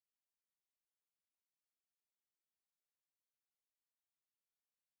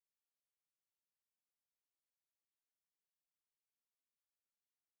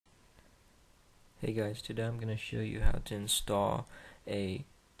Hey guys, today I'm going to show you how to install a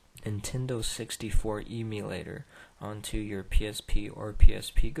Nintendo 64 emulator onto your PSP or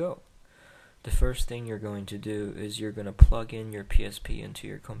PSP GO. The first thing you're going to do is you're going to plug in your PSP into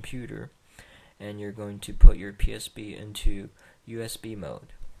your computer, and you're going to put your PSP into USB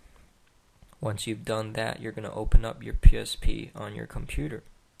mode. Once you've done that, you're going to open up your PSP on your computer,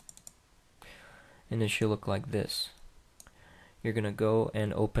 and it should look like this. You're going to go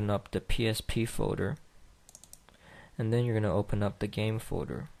and open up the PSP folder, and then you're going to open up the game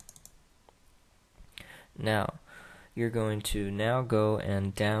folder. Now, you're going to go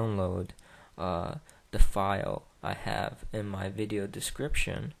and download the file I have in my video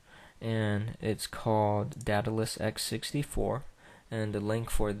description, and it's called Daedalus X64, and the link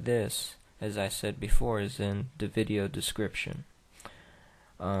for this, as I said before, is in the video description.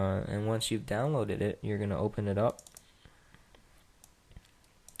 And once you've downloaded it, you're going to open it up,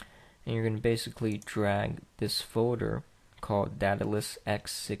 and you're going to basically drag this folder called Daedalus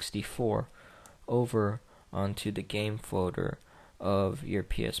X64 over onto the game folder of your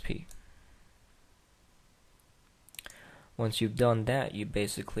PSP. Once you've done that, you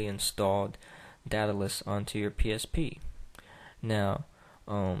basically installed Daedalus onto your PSP. Now,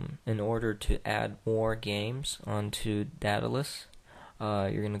 in order to add more games onto Daedalus,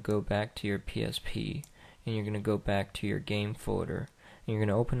 you're going to go back to your PSP, and you're going to go back to your game folder, and you're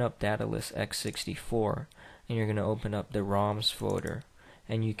going to open up Daedalus X64, and you're going to open up the ROMs folder,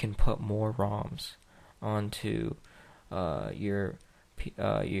 and you can put more ROMs onto your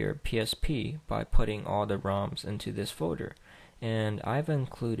PSP by putting all the ROMs into this folder. And I've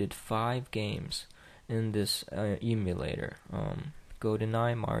included 5 games in this emulator: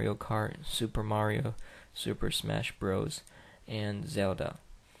 GoldenEye, Mario Kart, Super Mario, Super Smash Bros, and Zelda.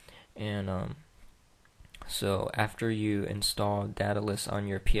 And so after you install Daedalus on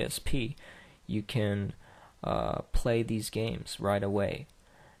your PSP, you can play these games right away.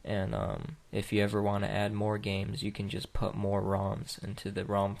 And if you ever want to add more games, you can just put more ROMs into the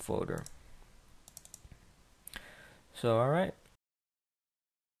ROM folder. So alright,